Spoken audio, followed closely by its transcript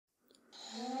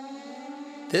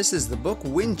This is the book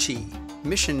Winchee,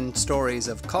 Mission Stories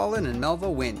of Colin and Melva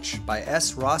Winch by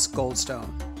S Ross Goldstone.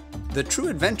 The true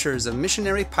adventures of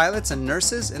missionary pilots and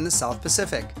nurses in the South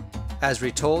Pacific, as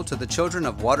retold to the children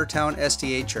of Watertown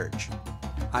SDA Church.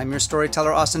 I'm your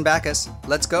storyteller, Austin Bacchus.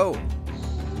 Let's go!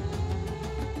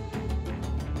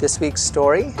 This week's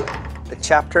story, the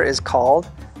chapter is called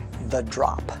The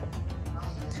Drop.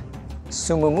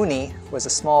 Sumumuni was a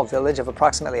small village of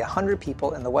approximately 100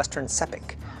 people in the western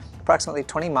Sepik, approximately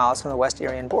 20 miles from the West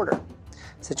Irian border.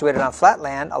 Situated on flat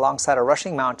land alongside a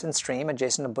rushing mountain stream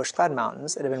adjacent to bush-clad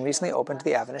mountains, it had been recently opened to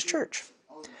the Adventist Church.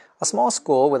 A small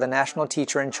school with a national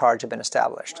teacher in charge had been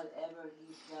established.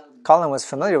 Colin was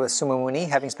familiar with Sumumuni,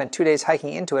 having spent 2 days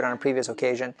hiking into it on a previous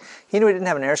occasion. He knew it didn't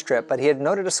have an airstrip, but he had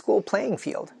noted a school playing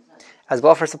field. As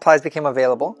welfare supplies became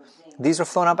available, these were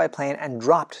flown out by plane and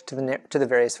dropped to the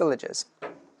various villages.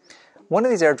 One of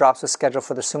these airdrops was scheduled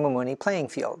for the Sumumuni playing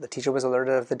field. The teacher was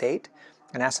alerted of the date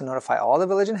and asked to notify all the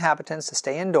village inhabitants to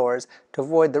stay indoors to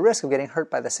avoid the risk of getting hurt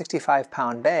by the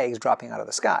 65-pound bags dropping out of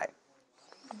the sky.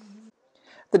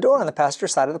 The door on the passenger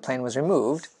side of the plane was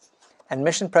removed, and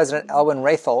Mission President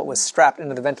retold was strapped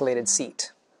into the ventilated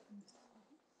seat.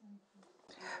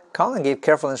 Colin gave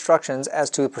careful instructions as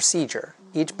to the procedure.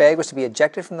 Each bag was to be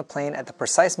ejected from the plane at the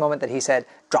precise moment that he said,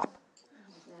 "Drop."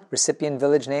 Recipient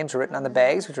village names were written on the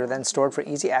bags, which were then stored for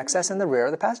easy access in the rear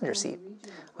of the passenger seat.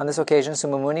 On this occasion,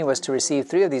 Sumumuni was to receive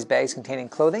 3 of these bags containing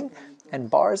clothing and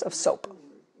bars of soap.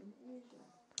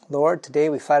 "Lord, today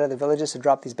we fly to the villages to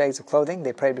drop these bags of clothing,"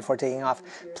 they prayed before taking off.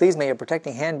 "Please may your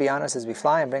protecting hand be on us as we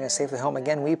fly and bring us safely home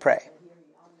again, we pray."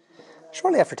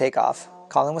 Shortly after takeoff,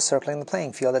 Colin was circling the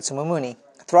playing field at Sumumuni,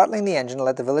 throttling the engine to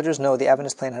let the villagers know the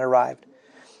Adventist plane had arrived.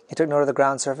 He took note of the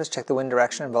ground surface, checked the wind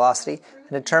direction and velocity,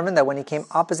 and determined that when he came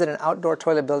opposite an outdoor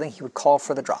toilet building, he would call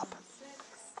for the drop.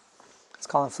 As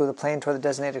Colin flew the plane toward the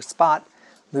designated spot,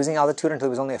 losing altitude until he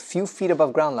was only a few feet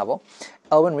above ground level,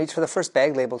 Elwin reached for the first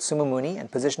bag labeled Sumumuni and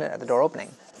positioned it at the door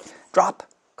opening. "Drop!"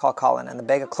 called Colin, and the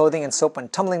bag of clothing and soap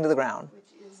went tumbling to the ground.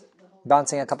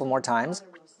 Bouncing a couple more times,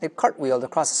 it cartwheeled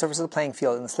across the surface of the playing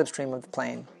field in the slipstream of the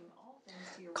plane.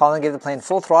 Colin gave the plane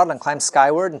full throttle and climbed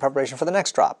skyward in preparation for the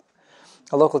next drop.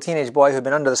 A local teenage boy who had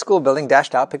been under the school building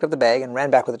dashed out, picked up the bag, and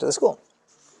ran back with it to the school.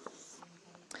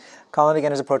 Colin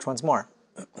began his approach once more.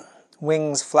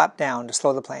 Wings flapped down to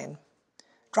slow the plane.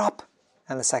 "Drop!"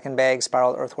 and the second bag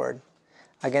spiraled earthward.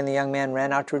 Again the young man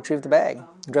ran out to retrieve the bag.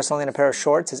 Dressed only in a pair of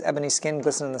shorts, his ebony skin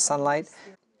glistened in the sunlight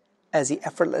as he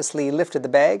effortlessly lifted the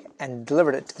bag and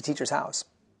delivered it to the teacher's house.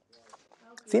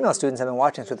 Female students had been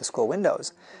watching through the school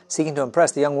windows. Seeking to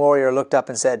impress, the young warrior looked up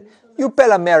and said, "You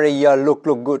pella Mary, ya look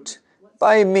good.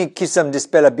 Buy me kissam this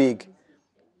pella big."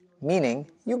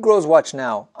 Meaning, "You girls watch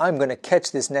now. I'm going to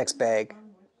catch this next bag."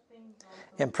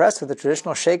 Impressed with the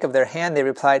traditional shake of their hand, they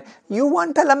replied, "You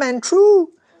one pella man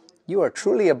true. You are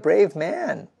truly a brave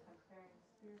man."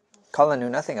 Colin knew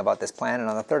nothing about this plan, and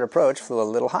on the third approach flew a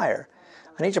little higher.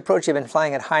 On each approach he had been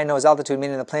flying at high nose altitude,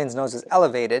 meaning the plane's nose was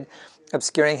elevated,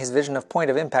 obscuring his vision of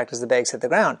point of impact as the bags hit the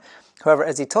ground. However,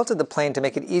 as he tilted the plane to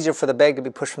make it easier for the bag to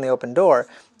be pushed from the open door,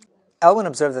 Elwin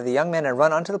observed that the young man had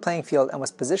run onto the playing field and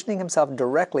was positioning himself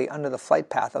directly under the flight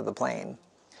path of the plane.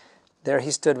 There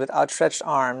he stood with outstretched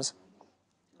arms,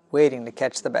 waiting to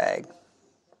catch the bag.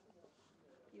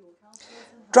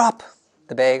 "Drop!"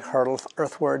 The bag hurtled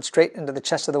earthward, straight into the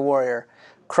chest of the warrior.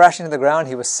 Crashing to the ground,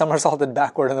 he was somersaulted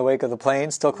backward in the wake of the plane,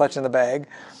 still clutching the bag.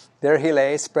 There he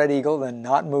lay, spread-eagled and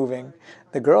not moving.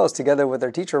 The girls, together with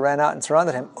their teacher, ran out and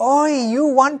surrounded him. "Oi, you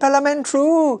one pella man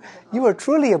true! You are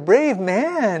truly a brave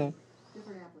man!"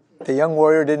 The young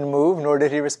warrior didn't move, nor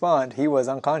did he respond. He was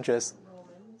unconscious.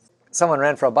 Someone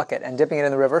ran for a bucket, and dipping it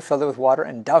in the river, filled it with water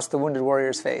and doused the wounded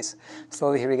warrior's face.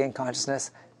 Slowly he regained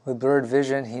consciousness. With blurred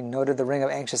vision, he noted the ring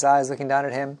of anxious eyes looking down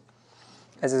at him.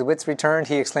 As his wits returned,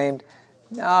 he exclaimed,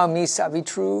 "Now me sabi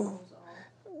true.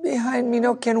 Behind me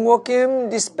no can walk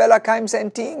him, this pella kaim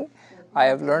senting. I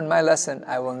have learned my lesson.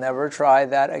 I will never try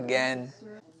that again."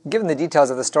 Given the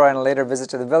details of the story on a later visit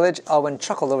to the village, Elwin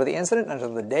chuckled over the incident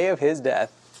until the day of his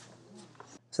death.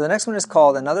 So the next one is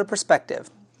called Another Perspective.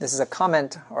 This is a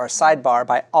comment or a sidebar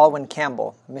by Alwyn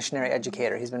Campbell, a missionary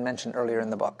educator. He's been mentioned earlier in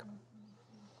the book.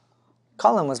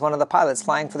 "Colin was one of the pilots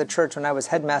flying for the church when I was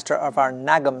headmaster of our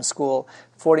Nagam school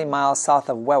 40 miles south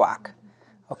of Wewak.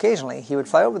 Occasionally, he would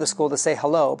fly over the school to say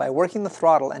hello by working the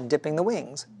throttle and dipping the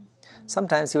wings.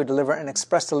 Sometimes he would deliver an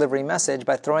express delivery message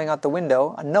by throwing out the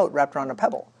window a note wrapped around a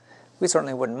pebble. We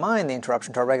certainly wouldn't mind the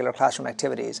interruption to our regular classroom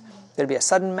activities. There'd be a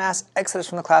sudden mass exodus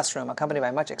from the classroom, accompanied by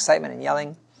much excitement and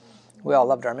yelling. We all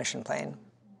loved our mission plane.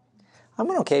 On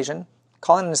one occasion,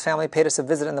 Colin and his family paid us a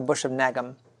visit in the bush of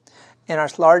Nagam. In our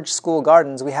large school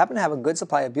gardens, we happen to have a good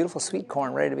supply of beautiful sweet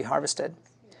corn ready to be harvested.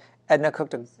 Edna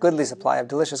cooked a goodly supply of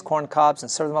delicious corn cobs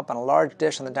and served them up on a large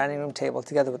dish on the dining room table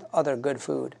together with other good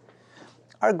food.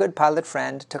 Our good pilot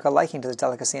friend took a liking to this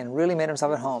delicacy and really made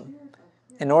himself at home.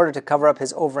 In order to cover up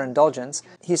his overindulgence,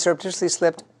 he surreptitiously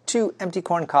slipped 2 empty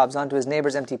corn cobs onto his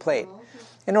neighbor's empty plate,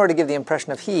 in order to give the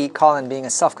impression of he, Colin, being a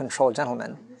self-controlled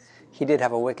gentleman. He did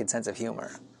have a wicked sense of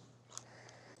humor.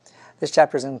 This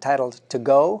chapter is entitled, To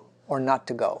Go or Not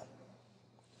to Go.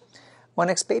 When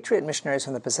expatriate missionaries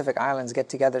from the Pacific Islands get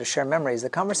together to share memories, the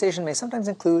conversation may sometimes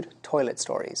include toilet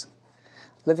stories.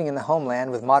 Living in the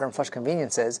homeland with modern flush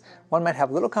conveniences, one might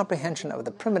have little comprehension of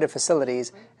the primitive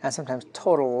facilities and sometimes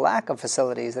total lack of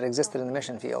facilities that existed in the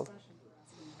mission field.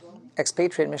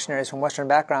 Expatriate missionaries from Western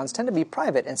backgrounds tend to be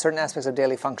private in certain aspects of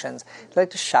daily functions. They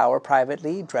like to shower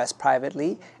privately, dress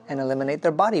privately, and eliminate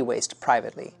their body waste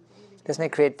privately. This may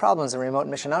create problems in remote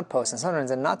mission outposts and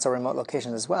sometimes in not-so-remote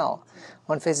locations as well.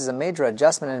 One faces a major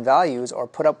adjustment in values or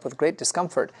put up with great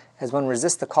discomfort as one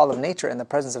resists the call of nature in the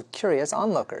presence of curious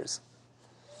onlookers.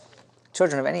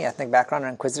 Children of any ethnic background are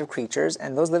inquisitive creatures,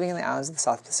 and those living in the islands of the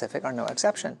South Pacific are no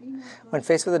exception. When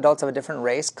faced with adults of a different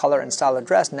race, color, and style of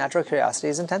dress, natural curiosity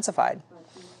is intensified.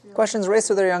 Questions race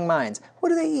through their young minds. What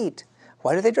do they eat?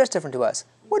 Why do they dress different to us?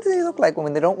 What do they look like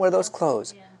when they don't wear those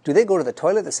clothes? Do they go to the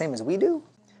toilet the same as we do?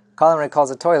 Colin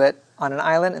recalls a toilet on an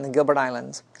island in the Gilbert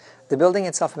Islands. The building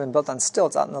itself had been built on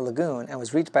stilts out in the lagoon and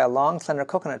was reached by a long, slender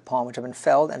coconut palm which had been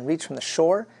felled and reached from the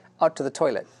shore out to the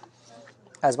toilet.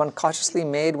 As one cautiously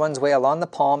made one's way along the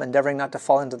palm, endeavoring not to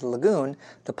fall into the lagoon,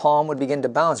 the palm would begin to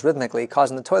bounce rhythmically,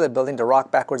 causing the toilet building to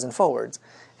rock backwards and forwards.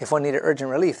 If one needed urgent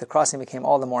relief, the crossing became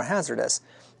all the more hazardous.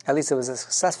 At least it was a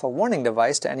successful warning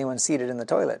device to anyone seated in the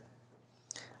toilet.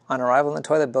 On arrival in the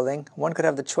toilet building, one could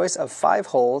have the choice of 5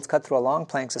 holes cut through a long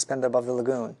plank suspended above the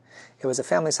lagoon. It was a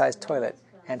family-sized toilet,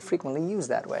 and frequently used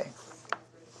that way.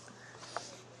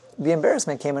 The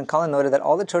embarrassment came when Colin noted that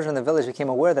all the children in the village became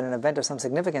aware that an event of some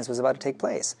significance was about to take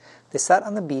place. They sat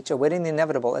on the beach awaiting the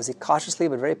inevitable as he cautiously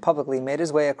but very publicly made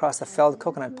his way across the felled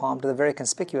coconut palm to the very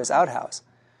conspicuous outhouse.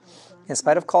 In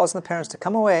spite of calls from the parents to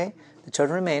come away, the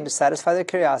children remained to satisfy their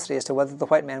curiosity as to whether the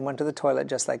white man went to the toilet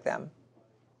just like them.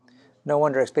 No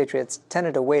wonder expatriates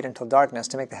tended to wait until darkness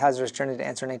to make the hazardous journey to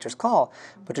answer nature's call,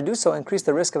 but to do so increased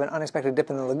the risk of an unexpected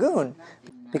dip in the lagoon,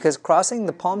 because crossing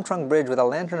the palm trunk bridge with a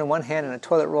lantern in one hand and a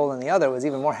toilet roll in the other was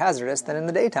even more hazardous than in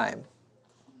the daytime.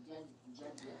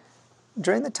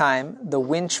 During the time the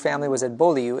Winch family was at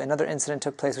Beaulieu, another incident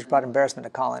took place which brought embarrassment to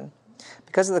Colin.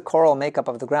 Because of the coral makeup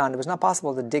of the ground, it was not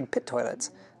possible to dig pit toilets.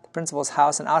 The principal's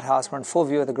house and outhouse were in full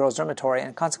view of the girls' dormitory,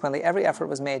 and consequently every effort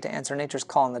was made to answer nature's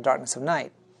call in the darkness of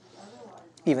night.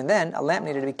 Even then, a lamp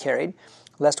needed to be carried,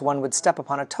 lest one would step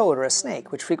upon a toad or a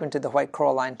snake, which frequented the white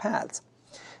coral-lined paths.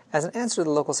 As an answer to the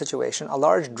local situation, a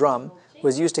large drum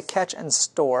was used to catch and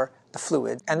store the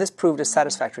fluid, and this proved a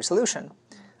satisfactory solution,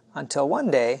 until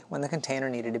one day when the container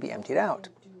needed to be emptied out.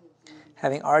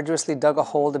 Having arduously dug a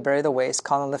hole to bury the waste,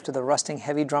 Colin lifted the rusting,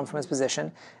 heavy drum from its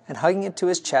position, and hugging it to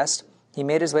his chest, he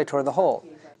made his way toward the hole.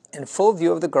 In full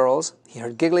view of the girls, he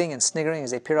heard giggling and sniggering as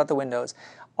they peered out the windows,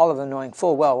 all of them knowing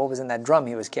full well what was in that drum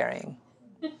he was carrying.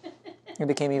 It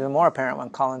became even more apparent when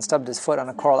Colin stubbed his foot on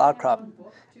a coral outcrop.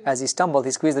 As he stumbled,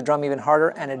 he squeezed the drum even harder,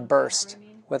 and it burst,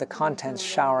 with the contents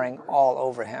showering all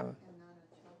over him.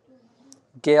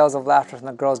 Gales of laughter from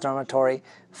the girls' dormitory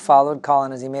followed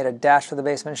Colin as he made a dash for the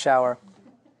basement shower,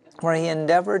 where he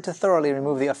endeavored to thoroughly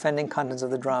remove the offending contents of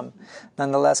the drum.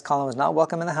 Nonetheless, Colin was not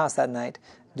welcome in the house that night,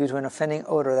 due to an offending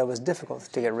odor that was difficult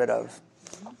to get rid of.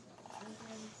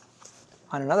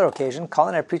 On another occasion,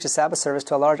 Colin had preached a Sabbath service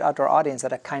to a large outdoor audience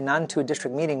at a Kainantu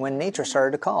district meeting when nature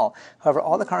started to call. However,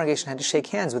 all the congregation had to shake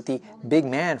hands with the big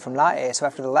man from Lae, so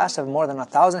after the last of more than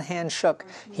 1,000 hands shook,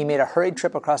 he made a hurried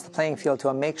trip across the playing field to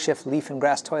a makeshift leaf and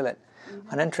grass toilet.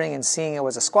 On entering and seeing it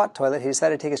was a squat toilet, he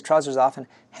decided to take his trousers off and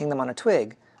hang them on a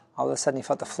twig. All of a sudden, he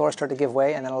felt the floor start to give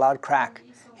way and then a loud crack.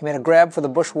 He made a grab for the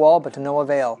bush wall, but to no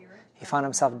avail. He found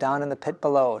himself down in the pit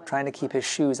below, trying to keep his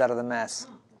shoes out of the mess.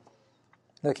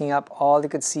 Looking up, all he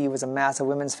could see was a mass of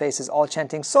women's faces, all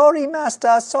chanting, "Sorry,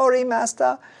 master! Sorry,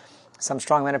 master!" Some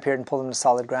strong men appeared and pulled him to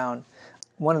solid ground.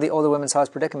 One of the older women saw his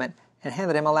predicament and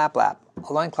handed him a lap, a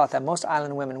loincloth that most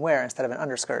island women wear instead of an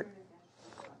underskirt.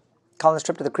 Colin's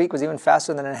trip to the creek was even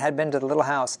faster than it had been to the little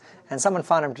house, and someone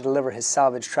found him to deliver his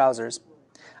salvaged trousers.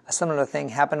 A similar thing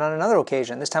happened on another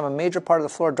occasion. This time a major part of the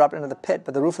floor dropped into the pit,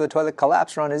 but the roof of the toilet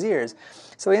collapsed around his ears.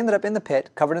 So he ended up in the pit,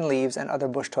 covered in leaves and other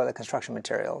bush toilet construction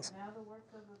materials.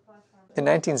 In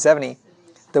 1970,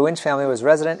 the Winch family was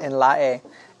resident in Lae.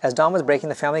 As dawn was breaking,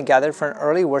 the family gathered for an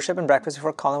early worship and breakfast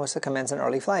before Colin was to commence an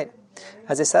early flight.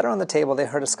 As they sat around the table, they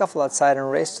heard a scuffle outside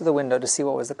and raced to the window to see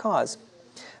what was the cause.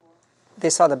 They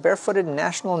saw the barefooted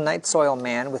National Night Soil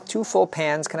man with 2 full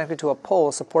pans connected to a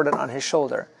pole supported on his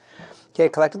shoulder. He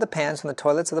had collected the pans from the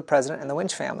toilets of the president and the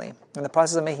Winch family. In the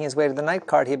process of making his way to the night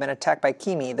cart, he had been attacked by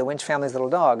Kimi, the Winch family's little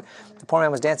dog. The poor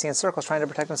man was dancing in circles trying to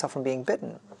protect himself from being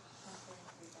bitten.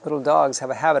 Little dogs have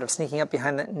a habit of sneaking up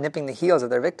behind nipping the heels of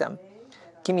their victim.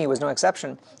 Kimi was no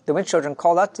exception. The Winch children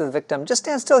called out to the victim, "Just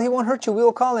stand still, he won't hurt you, we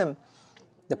will call him."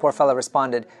 The poor fellow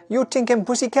responded, "You think I'm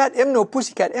pussycat? I'm no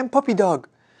pussycat, I'm puppy dog."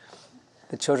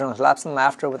 The children lapsed in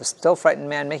laughter, with a still frightened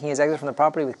man making his exit from the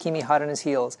property with Kimi hot on his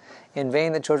heels. In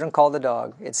vain the children called the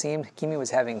dog. It seemed Kimi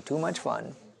was having too much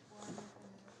fun.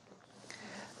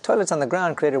 Toilets on the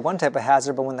ground created one type of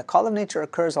hazard, but when the call of nature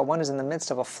occurs while one is in the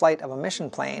midst of a flight of a mission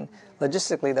plane,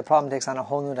 logistically the problem takes on a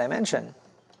whole new dimension.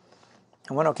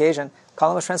 On one occasion,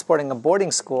 Colin was transporting a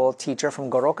boarding school teacher from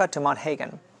Goroka to Mount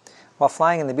Hagen. While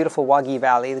flying in the beautiful Wagi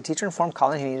Valley, the teacher informed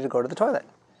Colin he needed to go to the toilet.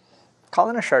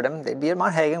 Colin assured him they'd be at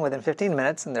Mount Hagen within 15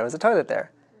 minutes and there was a toilet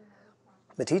there.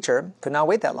 The teacher could not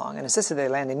wait that long and insisted they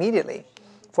land immediately.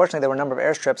 Fortunately, there were a number of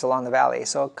airstrips along the valley,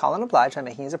 so Colin obliged by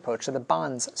making his approach to the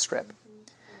Bonds strip.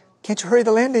 "Can't you hurry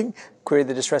the landing?" queried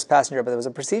the distressed passenger, but there was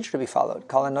a procedure to be followed.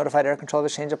 Colin notified air control of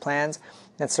his change of plans,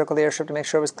 and circled the airstrip to make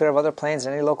sure it was clear of other planes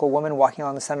and any local woman walking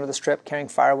along the center of the strip carrying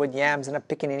firewood, yams, and a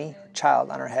pickaninny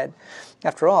child on her head.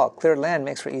 After all, cleared land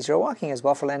makes for easier walking as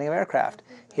well for landing of aircraft.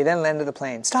 He then landed the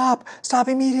plane. "Stop! Stop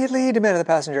immediately!" demanded the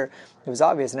passenger. It was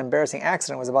obvious an embarrassing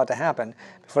accident was about to happen.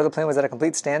 Before the plane was at a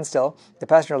complete standstill, the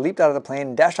passenger leaped out of the plane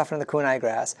and dashed off into the kunai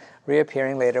grass,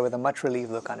 reappearing later with a much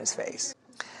relieved look on his face.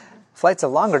 Flights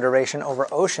of longer duration over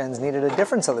oceans needed a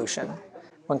different solution.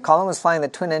 When Colin was flying the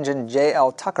twin-engine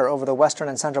J.L. Tucker over the western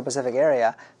and central Pacific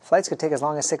area, flights could take as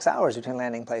long as 6 hours between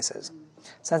landing places.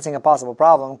 Sensing a possible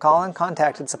problem, Colin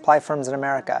contacted supply firms in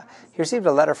America. He received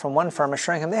a letter from one firm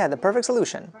assuring him they had the perfect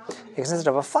solution. It consisted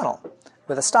of a funnel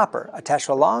with a stopper attached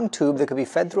to a long tube that could be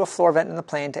fed through a floor vent in the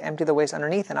plane to empty the waste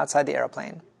underneath and outside the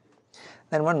aeroplane.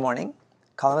 Then one morning,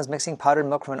 Colin was mixing powdered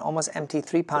milk from an almost empty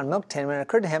 3-pound milk tin when it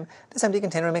occurred to him this empty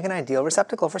container would make an ideal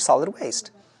receptacle for solid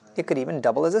waste. It could even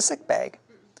double as a sick bag.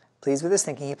 Pleased with his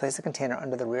thinking, he placed the container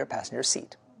under the rear passenger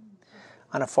seat.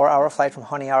 On a 4-hour flight from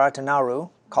Honiara to Nauru,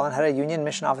 Colin had a Union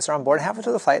mission officer on board. Halfway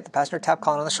through the flight, the passenger tapped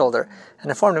Colin on the shoulder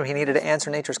and informed him he needed to answer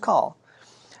nature's call.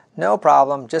 "No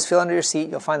problem. Just feel under your seat.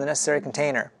 You'll find the necessary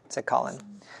container," said Colin.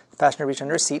 The passenger reached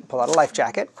under his seat and pulled out a life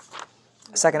jacket.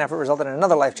 A second effort resulted in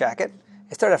another life jacket.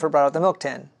 His third effort brought out the milk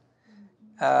tin.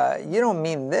 You don't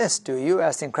mean this, do you?"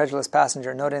 asked the incredulous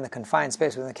passenger, noting the confined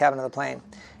space within the cabin of the plane.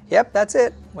 "Yep, that's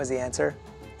it," was the answer.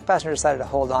 The passenger decided to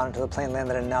hold on until the plane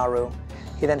landed in Nauru.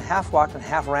 He then half walked and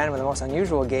half ran with the most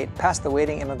unusual gait past the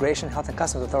waiting immigration, health, and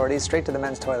customs authorities straight to the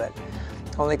men's toilet.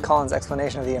 Only Colin's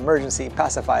explanation of the emergency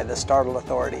pacified the startled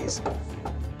authorities.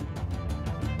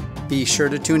 Be sure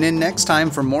to tune in next time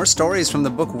for more stories from the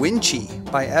book Winchee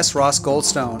by S Ross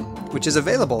Goldstone, which is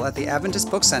available at the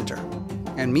Adventist Book Center.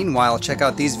 And meanwhile, check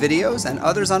out these videos and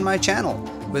others on my channel,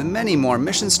 with many more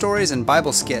mission stories and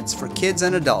Bible skits for kids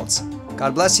and adults.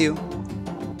 God bless you.